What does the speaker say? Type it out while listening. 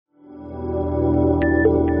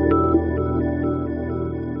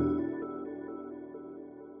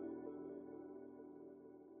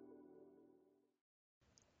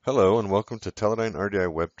Hello and welcome to Teledyne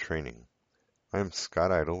RDI Web Training. I am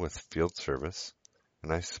Scott Idle with Field Service,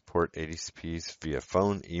 and I support ADCPs via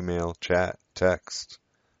phone, email, chat, text,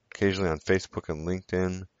 occasionally on Facebook and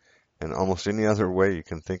LinkedIn, and almost any other way you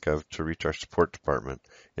can think of to reach our support department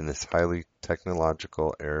in this highly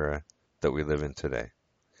technological era that we live in today.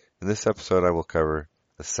 In this episode, I will cover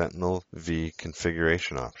the Sentinel V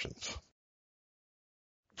configuration options.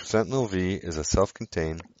 Sentinel V is a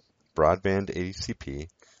self-contained broadband ADCP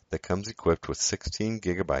that comes equipped with 16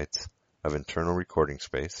 gigabytes of internal recording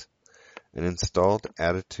space, an installed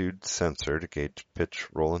attitude sensor to gauge pitch,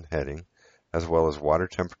 roll, and heading, as well as water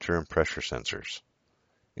temperature and pressure sensors.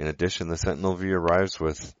 In addition, the Sentinel V arrives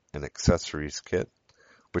with an accessories kit,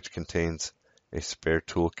 which contains a spare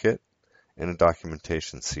toolkit and a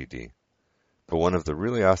documentation CD. But one of the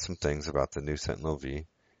really awesome things about the new Sentinel V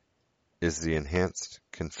is the enhanced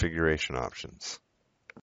configuration options.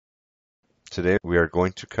 Today we are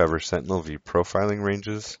going to cover Sentinel V profiling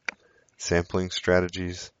ranges, sampling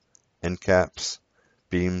strategies, end caps,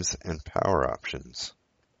 beams, and power options.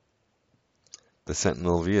 The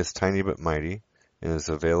Sentinel V is tiny but mighty and is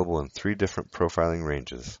available in 3 different profiling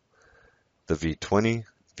ranges: the V20,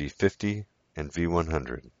 V50, and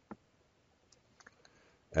V100.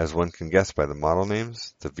 As one can guess by the model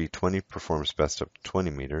names, the V20 performs best up to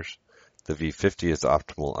 20 meters, the V50 is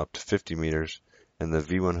optimal up to 50 meters, and the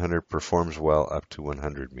V100 performs well up to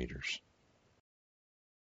 100 meters.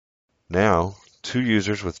 Now, 2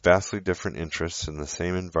 users with vastly different interests in the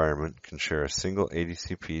same environment can share a single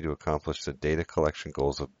ADCP to accomplish the data collection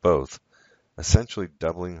goals of both, essentially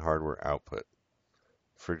doubling hardware output.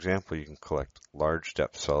 For example, you can collect large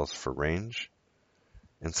depth cells for range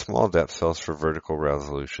and small depth cells for vertical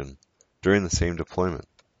resolution during the same deployment.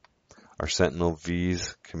 Our Sentinel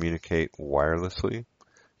Vs communicate wirelessly,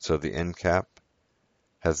 so the end cap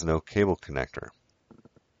has no cable connector.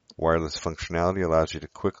 Wireless functionality allows you to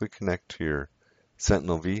quickly connect to your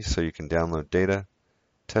Sentinel V so you can download data,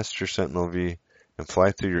 test your Sentinel V, and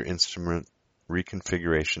fly through your instrument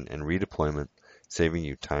reconfiguration and redeployment, saving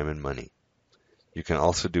you time and money. You can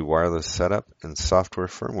also do wireless setup and software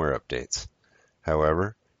firmware updates.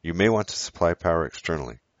 However, you may want to supply power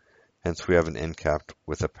externally. Hence, we have an end cap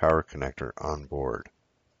with a power connector on board.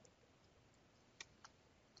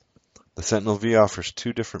 The Sentinel V offers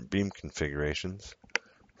 2 different beam configurations,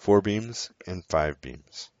 4 beams and 5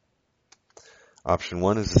 beams. Option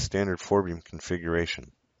 1 is the standard 4-beam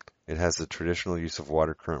configuration. It has the traditional use of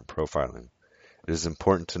water current profiling. It is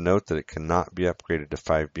important to note that it cannot be upgraded to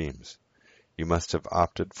 5 beams. You must have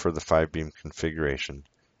opted for the 5-beam configuration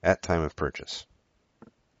at time of purchase.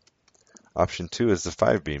 Option 2 is the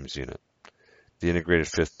 5 beams unit. The integrated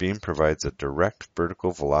 5th beam provides a direct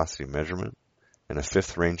vertical velocity measurement and a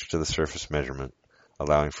 5th range to the surface measurement,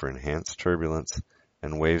 allowing for enhanced turbulence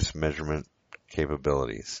and waves measurement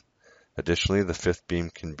capabilities. Additionally, the 5th beam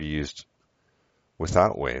can be used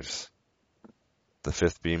without waves. The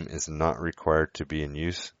 5th beam is not required to be in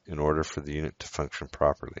use in order for the unit to function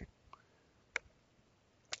properly.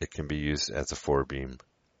 It can be used as a 4-beam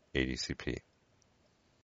ADCP.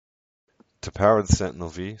 To power the Sentinel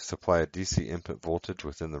V, supply a DC input voltage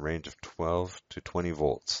within the range of 12 to 20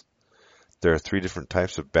 volts. There are 3 different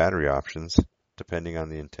types of battery options depending on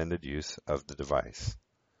the intended use of the device.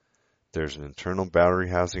 There's an internal battery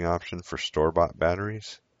housing option for store-bought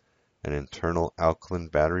batteries, an internal alkaline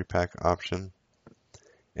battery pack option,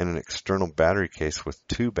 and an external battery case with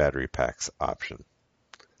 2 battery packs option.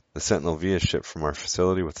 The Sentinel V is shipped from our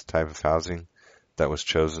facility with the type of housing that was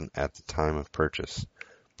chosen at the time of purchase.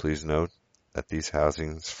 Please note that these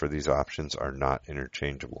housings for these options are not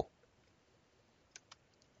interchangeable.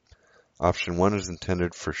 Option 1 is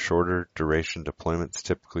intended for shorter duration deployments,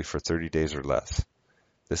 typically for 30 days or less.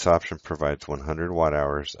 This option provides 100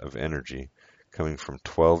 watt-hours of energy coming from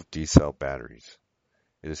 12 D-cell batteries.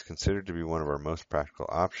 It is considered to be one of our most practical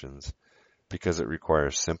options because it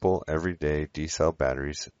requires simple, everyday D-cell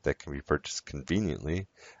batteries that can be purchased conveniently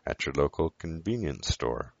at your local convenience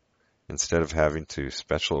store, instead of having to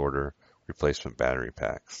special order replacement battery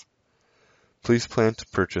packs. Please plan to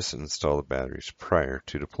purchase and install the batteries prior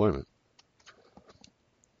to deployment.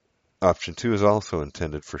 Option 2 is also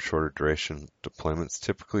intended for shorter duration deployments,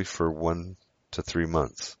 typically for 1 to 3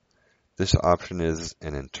 months. This option is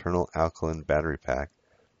an internal alkaline battery pack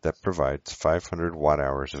that provides 500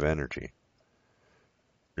 watt-hours of energy.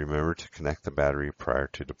 Remember to connect the battery prior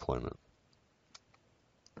to deployment.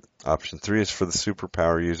 Option 3 is for the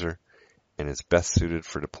superpower user and is best suited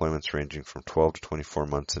for deployments ranging from 12 to 24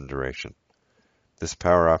 months in duration. This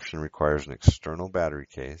power option requires an external battery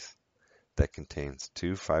case that contains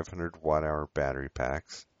 2 500 watt-hour battery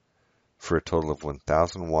packs, for a total of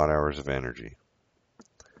 1,000 watt-hours of energy.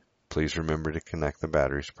 Please remember to connect the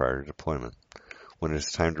batteries prior to deployment. When it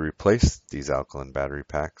is time to replace these alkaline battery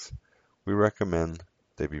packs, we recommend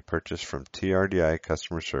they be purchased from TRDI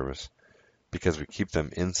customer service because we keep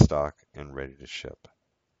them in stock and ready to ship.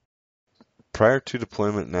 Prior to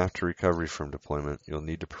deployment and after recovery from deployment, you'll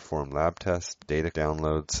need to perform lab tests, data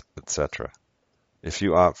downloads, etc. If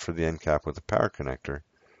you opt for the end cap with a power connector,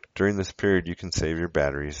 during this period you can save your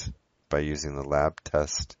batteries by using the lab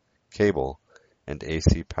test cable and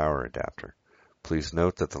AC power adapter. Please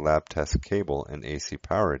note that the lab test cable and AC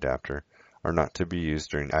power adapter are not to be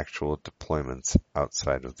used during actual deployments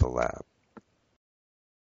outside of the lab.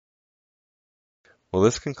 Well,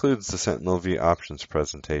 this concludes the Sentinel V options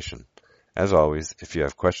presentation. As always, if you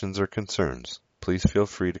have questions or concerns, please feel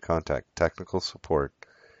free to contact technical support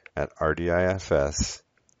at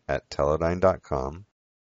rdifs@teledyne.com